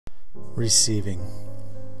Receiving.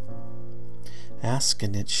 Ask,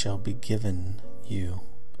 and it shall be given you.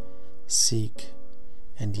 Seek,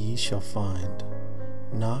 and ye shall find.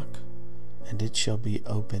 Knock, and it shall be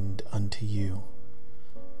opened unto you.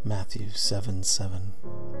 Matthew 7:7.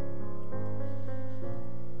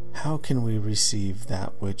 How can we receive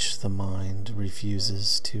that which the mind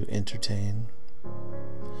refuses to entertain?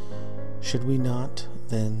 Should we not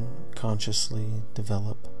then consciously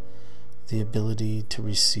develop the ability to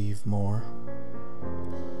receive more?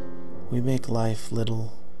 We make life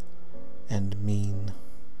little and mean,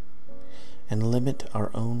 and limit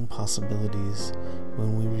our own possibilities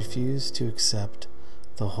when we refuse to accept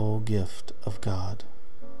the whole gift of God.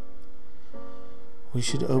 We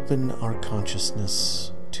should open our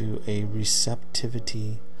consciousness to a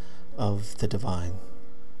receptivity of the divine.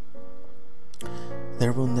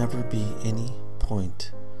 There will never be any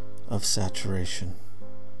point of saturation,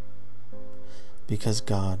 because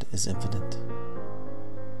God is infinite.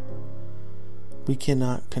 We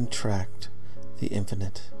cannot contract the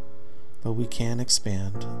infinite, but we can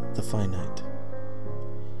expand the finite.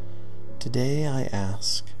 Today I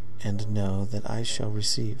ask and know that I shall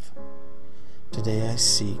receive. Today I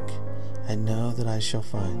seek and know that I shall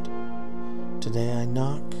find. Today I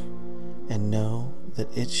knock and know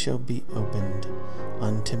that it shall be opened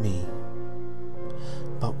unto me.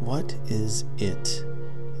 But what is it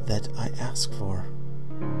that I ask for?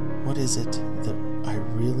 What is it that I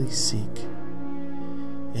really seek?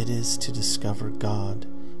 It is to discover God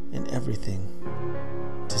in everything,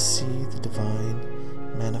 to see the divine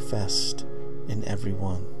manifest in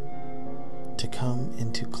everyone, to come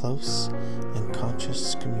into close and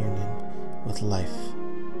conscious communion with life.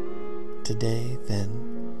 Today, then,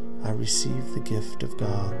 I receive the gift of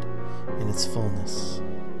God in its fullness,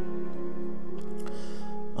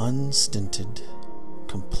 unstinted,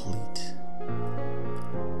 complete.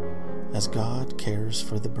 As God cares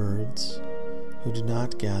for the birds who do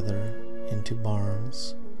not gather into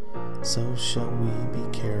barns, so shall we be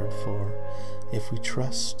cared for if we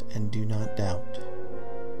trust and do not doubt.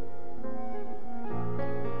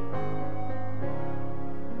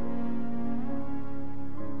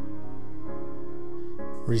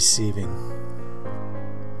 Receiving.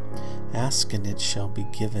 Ask, and it shall be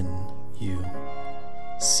given you.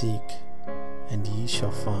 Seek, and ye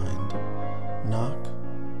shall find. Knock,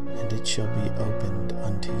 and it shall be opened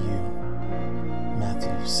unto you.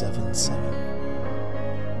 Matthew 7:7.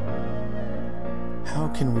 How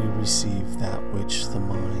can we receive that which the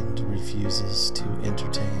mind refuses to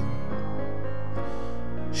entertain?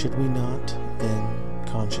 Should we not then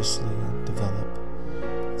consciously develop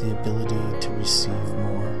the ability to receive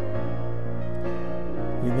more?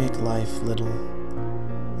 We make life little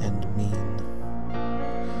and mean,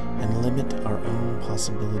 and limit our own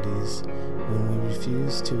possibilities when we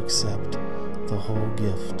refuse to accept the whole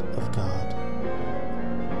gift of God.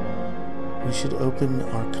 We should open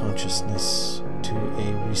our consciousness to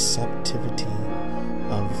a receptivity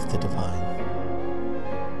of the divine.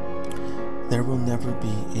 There will never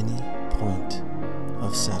be any point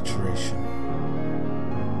of saturation,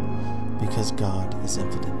 because God is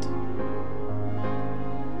infinite.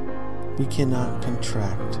 We cannot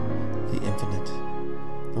contract the infinite,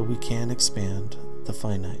 but we can expand the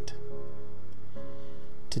finite.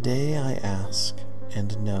 Today I ask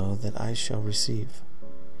and know that I shall receive.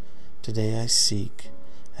 Today I seek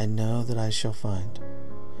and know that I shall find.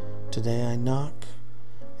 Today I knock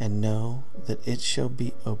and know that it shall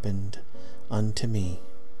be opened unto me.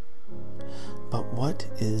 But what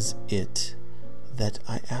is it that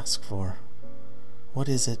I ask for? What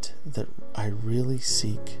is it that I really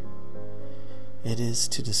seek? It is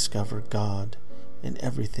to discover God in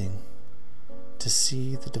everything, to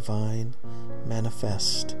see the divine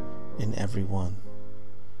manifest in everyone,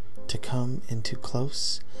 to come into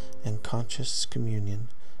close and conscious communion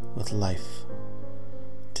with life.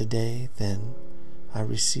 Today, then, I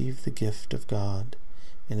receive the gift of God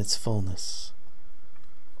in its fullness,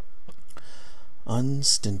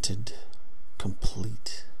 unstinted,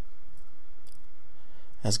 complete.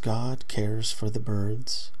 As God cares for the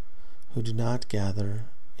birds who do not gather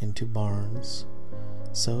into barns,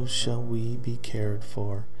 so shall we be cared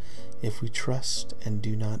for if we trust and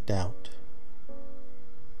do not doubt.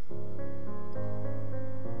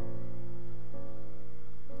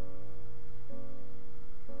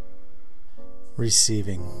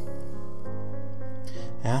 Receiving.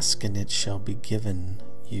 Ask, and it shall be given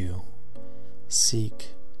you.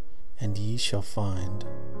 Seek, and ye shall find.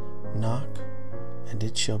 Knock, and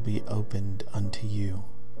it shall be opened unto you.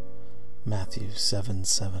 Matthew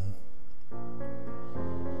 7:7.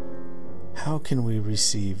 How can we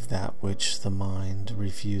receive that which the mind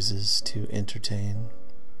refuses to entertain?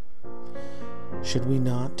 Should we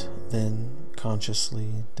not then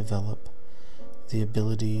consciously develop the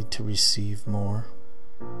ability to receive more?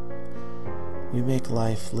 We make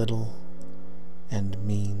life little and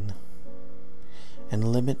mean,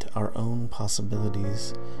 and limit our own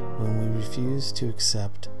possibilities when we refuse to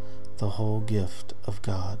accept the whole gift of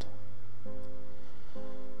God.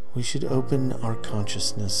 We should open our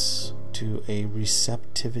consciousness to a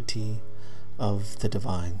receptivity of the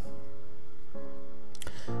divine.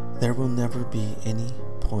 There will never be any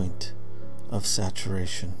point of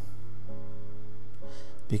saturation,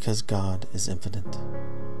 because God is infinite.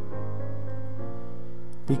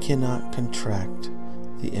 We cannot contract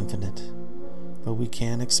the infinite, but we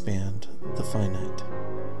can expand the finite.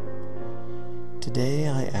 Today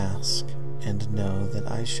I ask and know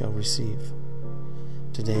that I shall receive.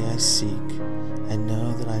 Today I seek and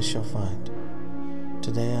know that I shall find.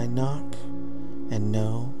 Today I knock and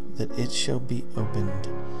know that it shall be opened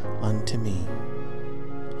unto me.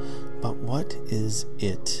 But what is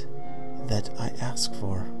it that I ask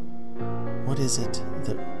for? What is it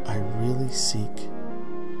that I really seek?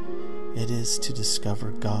 It is to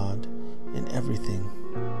discover God in everything,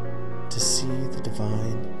 to see the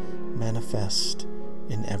divine manifest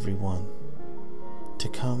in everyone, to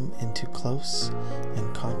come into close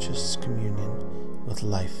and conscious communion with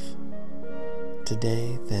life.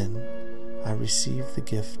 Today, then, I receive the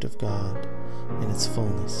gift of God in its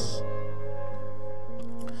fullness,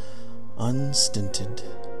 unstinted,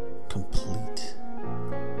 complete.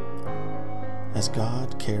 As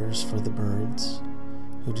God cares for the birds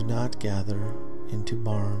who do not gather into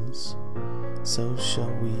barns, so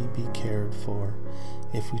shall we be cared for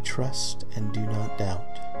if we trust and do not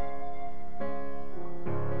doubt.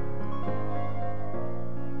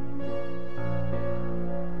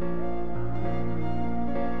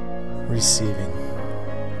 Receiving.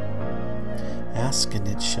 Ask and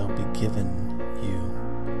it shall be given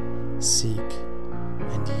you. Seek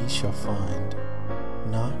and ye shall find.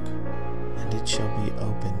 Knock and it shall be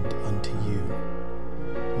opened unto you.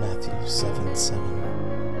 Matthew 7:7.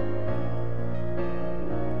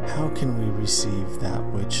 How can we receive that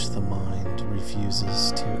which the mind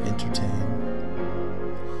refuses to entertain?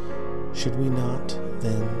 Should we not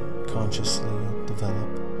then consciously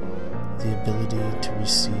develop the ability to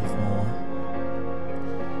receive more?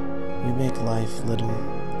 We make life little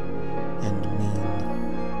and mean,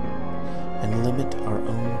 and limit our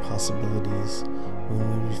own possibilities when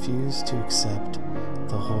we refuse to accept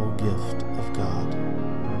the whole gift of God.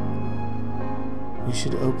 We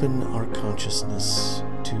should open our consciousness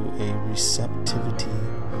to a receptivity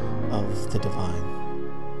of the divine.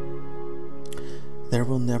 There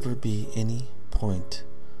will never be any point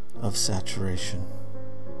of saturation,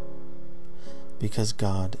 because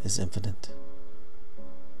God is infinite.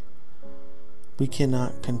 We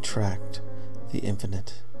cannot contract the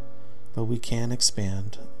infinite, but we can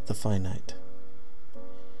expand the finite.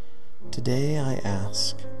 Today I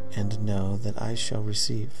ask and know that I shall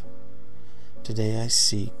receive. Today I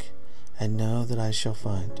seek and know that I shall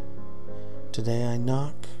find. Today I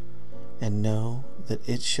knock and know that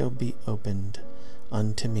it shall be opened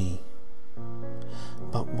unto me.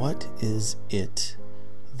 But what is it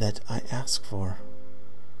that I ask for?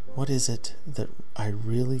 What is it that I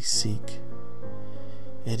really seek?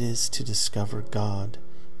 It is to discover God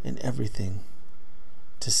in everything,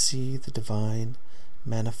 to see the divine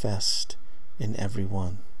manifest in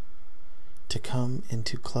everyone, to come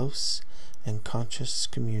into close and conscious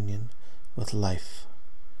communion with life.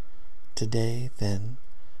 Today, then,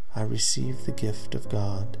 I receive the gift of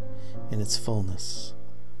God in its fullness,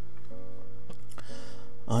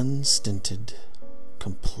 unstinted,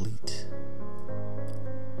 complete.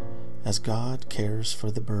 As God cares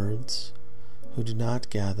for the birds who do not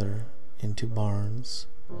gather into barns,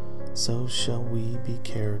 so shall we be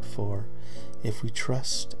cared for if we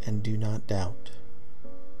trust and do not doubt.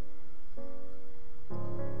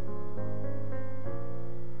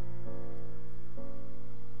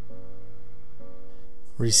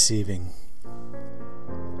 Receiving.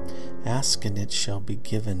 Ask and it shall be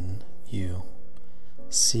given you.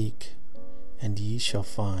 Seek and ye shall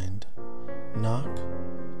find. Knock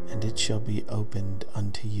and it shall be opened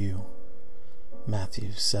unto you.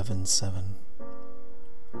 Matthew 7:7.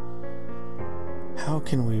 How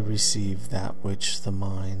can we receive that which the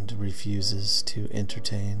mind refuses to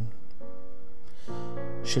entertain?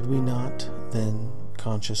 Should we not then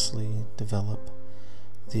consciously develop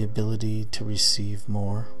the ability to receive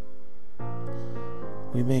more?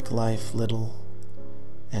 We make life little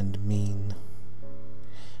and mean,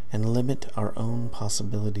 and limit our own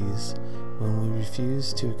possibilities when we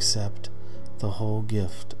refuse to accept the whole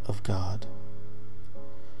gift of God.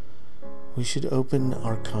 We should open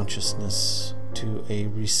our consciousness to a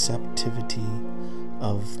receptivity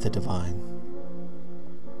of the divine.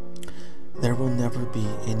 There will never be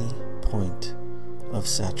any point of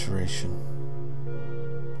saturation,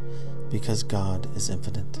 because God is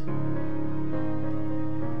infinite.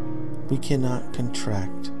 We cannot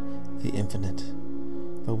contract the infinite,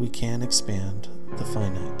 but we can expand the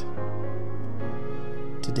finite.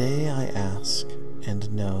 Today I ask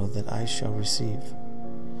and know that I shall receive.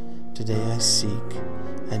 Today I seek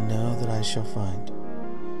and know that I shall find.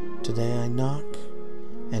 Today I knock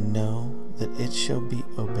and know that it shall be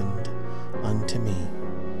opened unto me.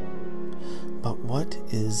 But what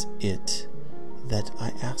is it that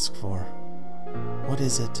I ask for? What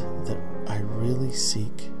is it that I really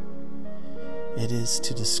seek? It is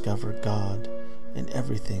to discover God in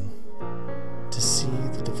everything, to see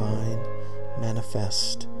the divine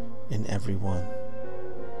manifest in everyone,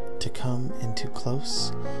 to come into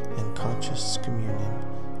close and conscious communion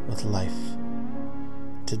with life.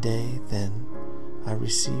 Today, then, I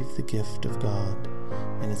receive the gift of God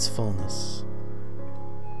in its fullness,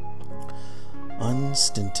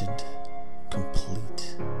 unstinted,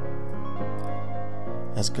 complete.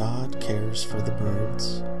 As God cares for the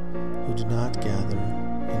birds who do not gather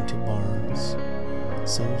into barns,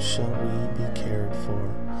 so shall we be cared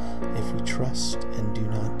for if we trust and do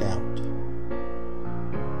not doubt.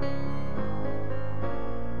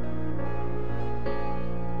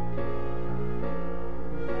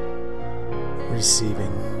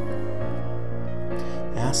 Receiving.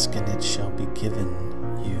 Ask and it shall be given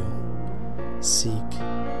you. Seek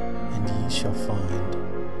and ye shall find.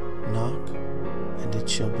 Knock and it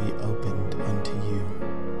shall be opened unto you.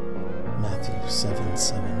 Matthew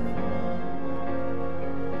 7:7.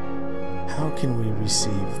 How can we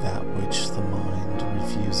receive that which the mind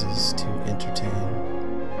refuses to entertain?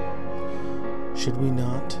 Should we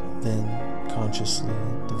not then consciously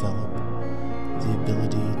develop the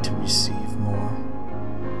ability to receive more?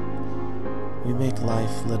 We make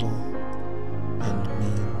life little and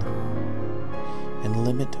mean, and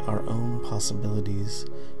limit our own possibilities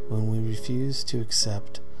when we refuse to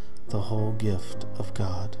accept the whole gift of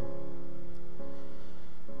God.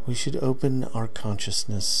 We should open our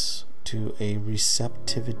consciousness to a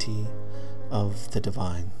receptivity of the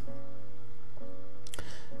divine.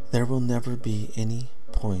 There will never be any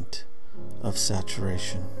point of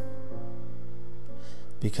saturation,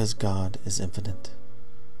 because God is infinite.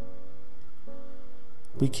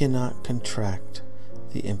 We cannot contract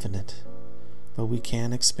the infinite, but we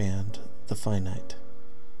can expand the finite.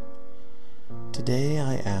 Today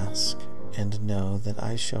I ask and know that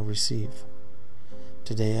I shall receive.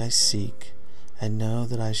 Today I seek and know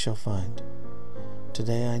that I shall find.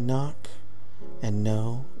 Today I knock and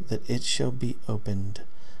know that it shall be opened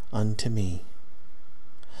unto me.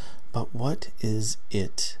 But what is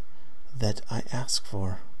it that I ask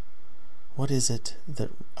for? What is it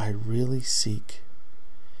that I really seek?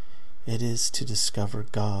 It is to discover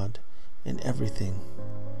God in everything,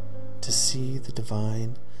 to see the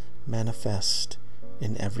divine manifest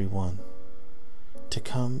in everyone, to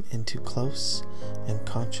come into close and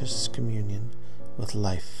conscious communion with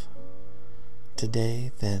life.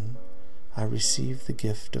 Today, then, I receive the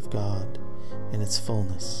gift of God in its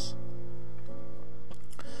fullness,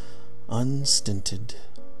 unstinted,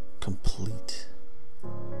 complete.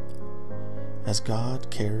 As God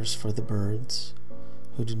cares for the birds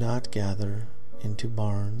who do not gather into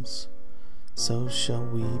barns, so shall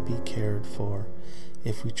we be cared for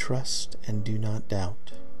if we trust and do not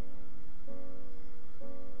doubt.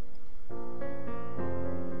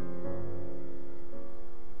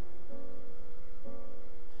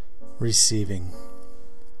 Receiving.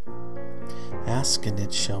 Ask and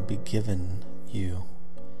it shall be given you.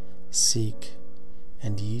 Seek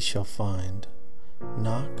and ye shall find.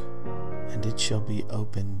 Knock and it shall be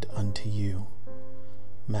opened unto you.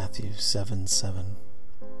 Matthew 7:7.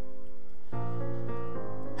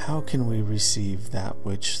 How can we receive that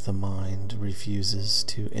which the mind refuses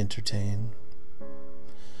to entertain?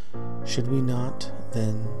 Should we not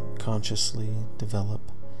then consciously develop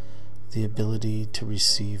the ability to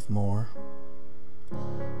receive more?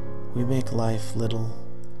 We make life little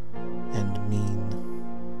and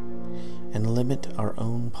mean, and limit our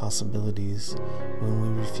own possibilities when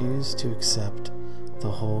we refuse to accept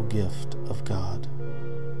the whole gift of God.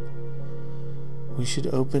 We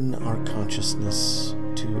should open our consciousness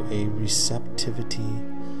to a receptivity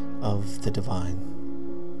of the divine.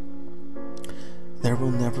 There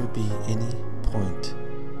will never be any point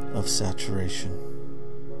of saturation,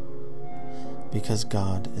 because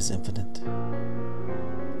God is infinite.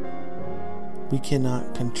 We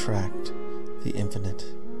cannot contract the infinite,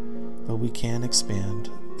 but we can expand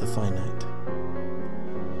the finite.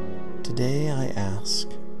 Today I ask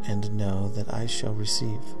and know that I shall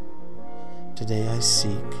receive. Today I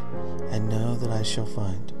seek and know that I shall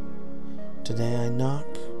find. Today I knock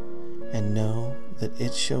and know that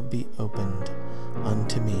it shall be opened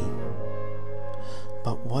unto me.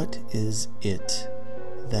 But what is it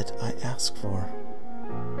that I ask for?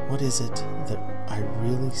 What is it that I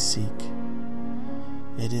really seek?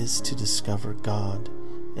 It is to discover God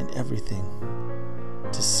in everything,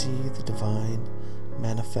 to see the divine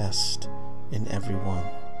manifest in everyone,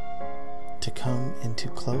 to come into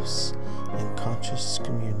close and conscious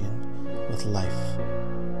communion with life.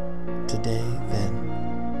 Today, then,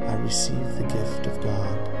 I receive the gift of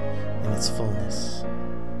God in its fullness,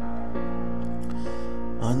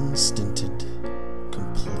 unstinted,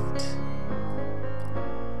 complete.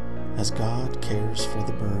 As God cares for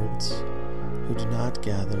the birds who do not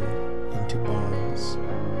gather into barns,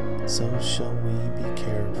 so shall we be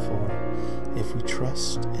cared for if we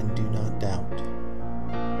trust and do not doubt.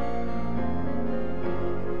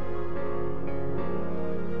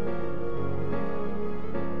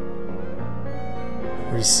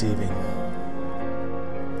 Receiving.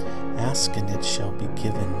 Ask and it shall be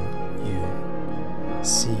given you.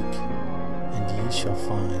 Seek and ye shall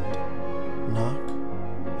find. Knock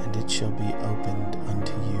and it shall be opened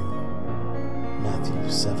unto you. Matthew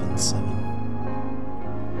 7:7.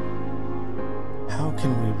 How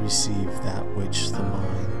can we receive that which the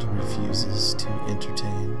mind refuses to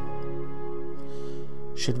entertain?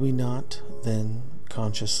 Should we not then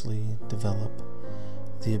consciously develop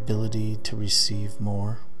the ability to receive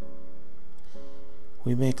more?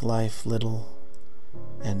 We make life little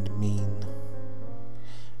and mean,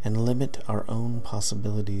 and limit our own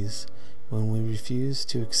possibilities when we refuse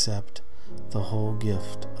to accept the whole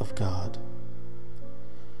gift of God.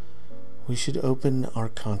 We should open our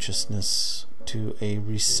consciousness to a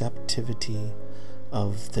receptivity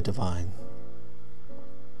of the divine.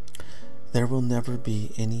 There will never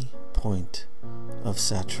be any point of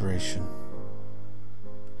saturation,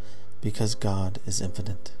 because God is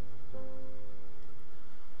infinite.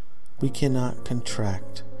 We cannot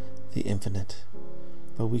contract the infinite,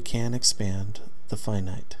 but we can expand the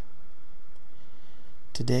finite.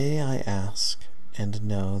 Today I ask and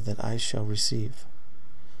know that I shall receive.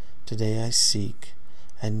 Today I seek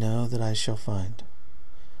and know that I shall find.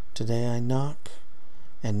 Today I knock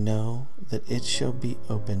and know that it shall be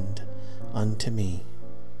opened unto me.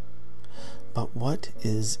 But what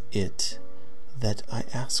is it that I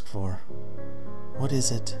ask for? What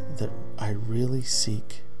is it that I really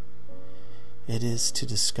seek? It is to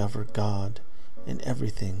discover God in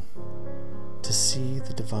everything, to see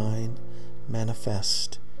the divine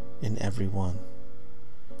manifest in everyone,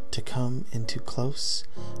 to come into close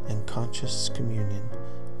and conscious communion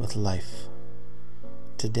with life.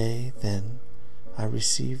 Today, then, I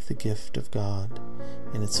receive the gift of God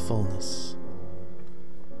in its fullness,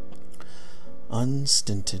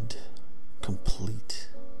 unstinted, complete.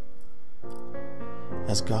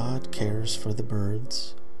 As God cares for the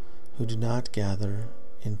birds who do not gather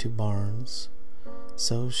into barns,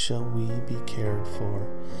 so shall we be cared for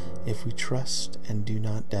if we trust and do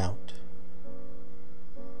not doubt.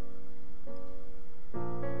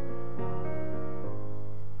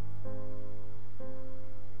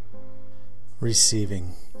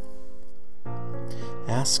 Receiving.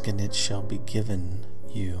 Ask and it shall be given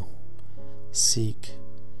you. Seek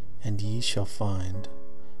and ye shall find.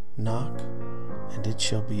 Knock and it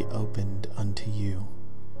shall be opened unto you.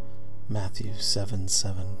 Matthew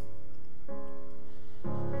 7:7.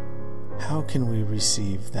 How can we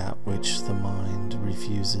receive that which the mind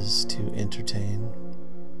refuses to entertain?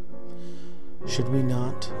 Should we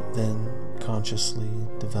not then consciously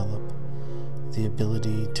develop the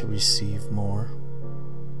ability to receive more?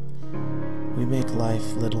 We make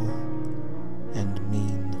life little and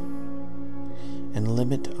mean, and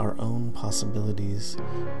limit our own possibilities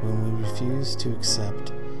when we refuse to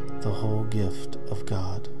accept the whole gift of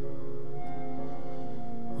God.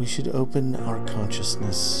 We should open our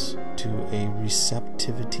consciousness to a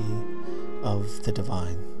receptivity of the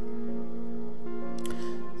divine.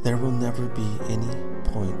 There will never be any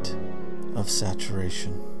point of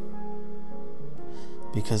saturation,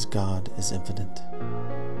 because God is infinite.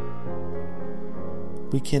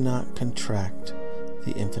 We cannot contract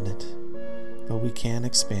the infinite, but we can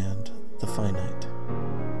expand the finite.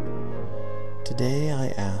 Today I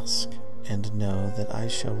ask and know that I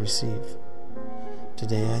shall receive.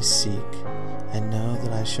 Today I seek and know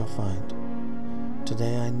that I shall find.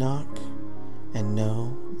 Today I knock and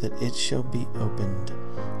know that it shall be opened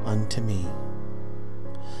unto me.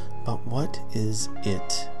 But what is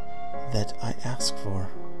it that I ask for?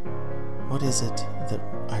 What is it that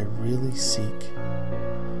I really seek?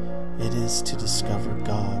 It is to discover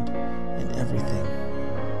God in everything,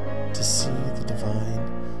 to see the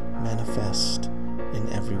divine manifest in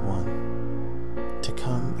everyone, to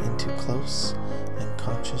come into close and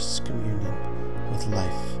conscious communion with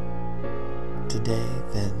life. Today,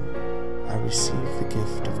 then, I receive the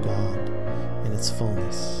gift of God in its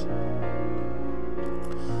fullness,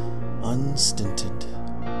 unstinted,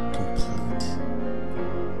 complete.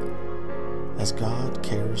 As God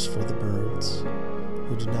cares for the birds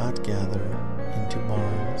who do not gather into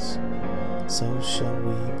barns, so shall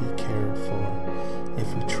we be cared for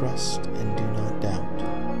if we trust and do not doubt.